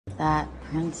That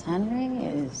Prince Henry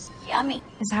is yummy.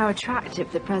 Is how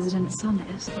attractive the president's son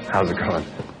is. How's it going?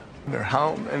 There are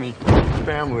how many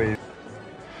families?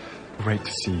 Great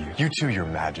to see you. You too, Your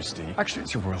Majesty. Actually,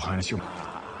 it's Your Royal Highness. Your...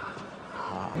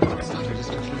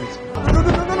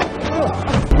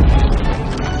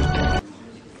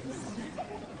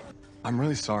 I'm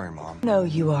really sorry, Mom. No,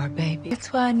 you are, baby.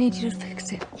 That's why I need you to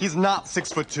fix it. He's not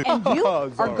 6'2". And you are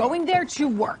going there to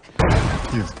work.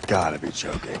 You've got to be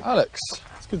joking. Alex,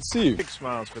 it's good to see you. Big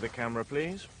smiles for the camera,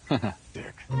 please.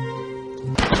 Dick.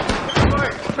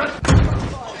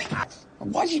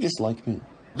 Why'd you dislike me?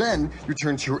 Then you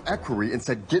turned to your equerry and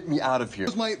said, "Get me out of here." It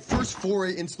was my first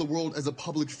foray into the world as a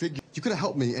public figure. You could have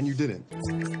helped me, and you didn't.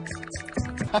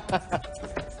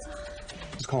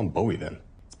 Just call him Bowie, then.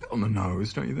 It's a bit on the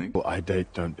nose, don't you think? What I date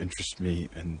don't interest me,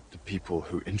 and the people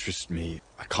who interest me,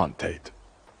 I can't date.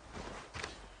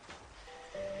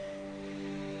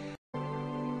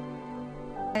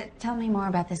 Tell me more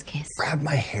about this kiss. Grabbed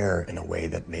my hair in a way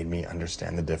that made me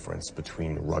understand the difference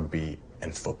between rugby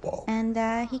and football. And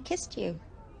he kissed you,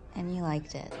 and you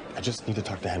liked it. I just need to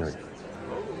talk to Henry.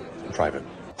 In private.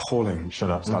 Appalling. Shut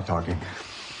up. Stop talking.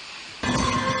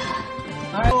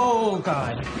 Oh,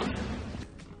 God.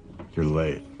 You're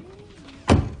late.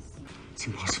 It's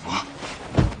impossible.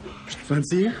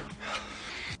 Fancy you?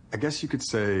 I guess you could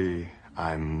say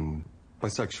I'm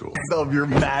bisexual. Of Your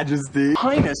Majesty.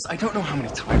 Highness, I don't know how many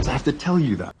times I have to tell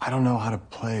you that. I don't know how to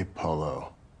play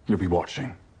polo. You'll be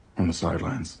watching on the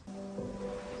sidelines.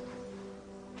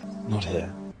 Not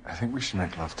here. I think we should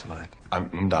make love tonight.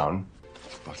 I'm down.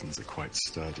 The buttons are quite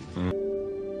sturdy.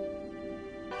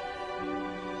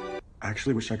 I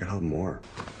actually wish I could help more.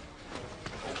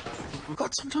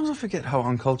 God, sometimes I forget how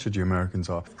uncultured you Americans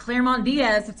are.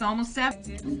 Claremont-Diaz, it's almost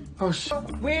 7. Oh,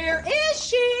 Where is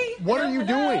she? What are you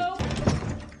doing?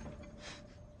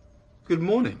 good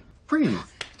morning. Breathe.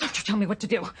 Don't you tell me what to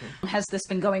do. Has this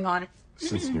been going on?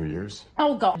 Since New Year's.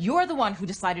 Oh, God. You're the one who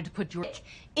decided to put your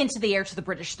into the heir to the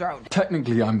British throne.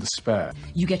 Technically, I'm the spare.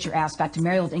 You get your ass back to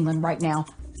Maryland, England right now.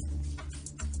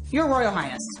 Your Royal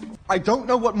Highness. I don't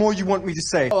know what more you want me to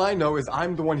say. All I know is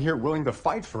I'm the one here willing to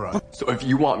fight for us. So if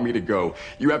you want me to go,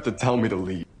 you have to tell me to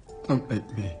leave. Don't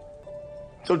make me.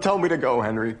 So tell me to go,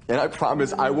 Henry, and I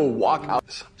promise I will walk out.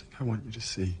 There's something I want you to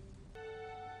see.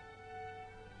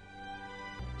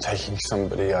 Taking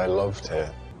somebody I loved here.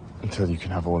 Until you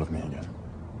can have all of me again.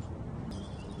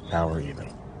 Now we're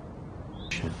even.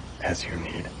 As you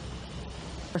need.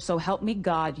 So help me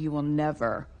God, you will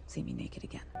never see me naked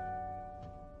again.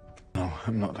 No,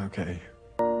 I'm not okay.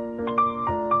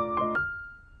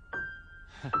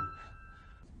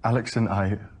 Alex and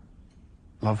I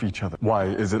love each other. Why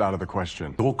is it out of the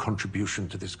question? Your contribution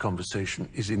to this conversation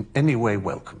is in any way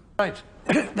welcome. Right.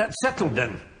 That's settled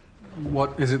then.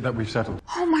 What is it that we've settled?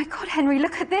 Oh my God, Henry,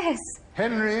 look at this.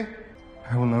 Henry!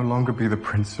 I will no longer be the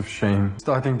Prince of Shame.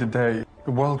 Starting today,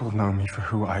 the world will know me for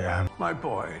who I am. My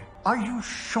boy, are you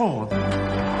sure?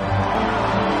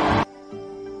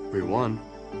 We won.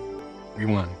 We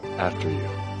won. After you.